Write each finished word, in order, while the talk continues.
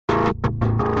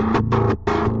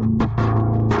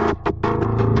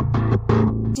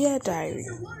diary,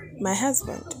 my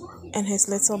husband and his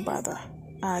little brother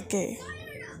are gay.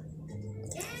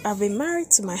 I've been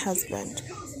married to my husband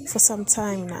for some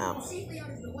time now.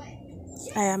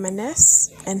 I am a nurse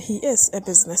and he is a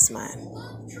businessman.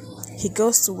 He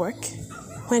goes to work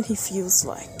when he feels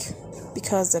like,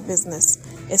 because the business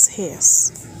is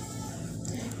his.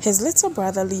 His little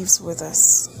brother lives with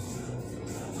us.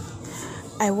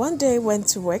 I one day went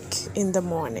to work in the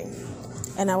morning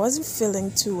and I wasn't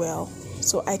feeling too well,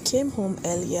 so I came home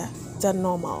earlier than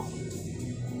normal.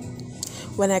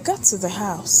 When I got to the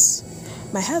house,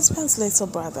 my husband's little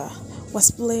brother was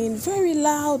playing very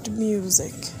loud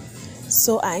music,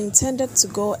 so I intended to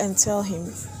go and tell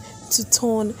him to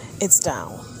tone it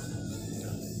down.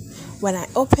 When I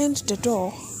opened the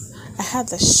door, I had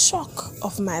the shock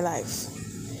of my life.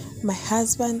 My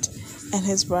husband and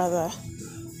his brother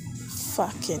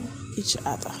fucking each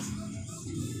other.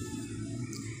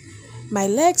 My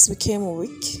legs became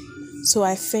weak, so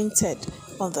I fainted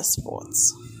on the spot.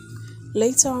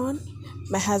 Later on,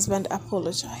 my husband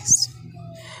apologized.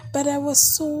 But I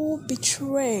was so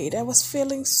betrayed. I was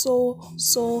feeling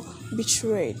so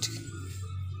betrayed.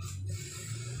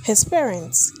 His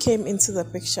parents came into the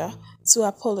picture to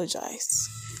apologize,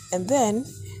 and then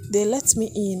they let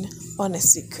me in on a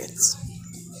secret.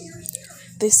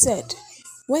 They said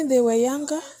when they were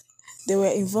younger, they were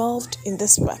involved in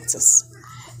this practice,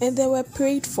 and they were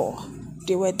prayed for.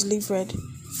 They were delivered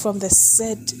from the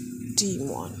said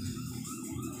demon.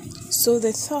 So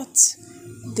they thought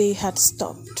they had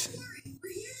stopped.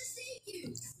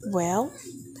 Well,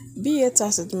 be it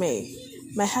as it may,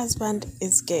 my husband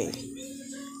is gay.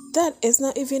 That is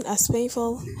not even as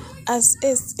painful as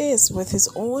it is with his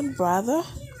own brother.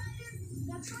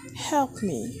 Help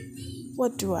me.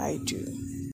 What do I do?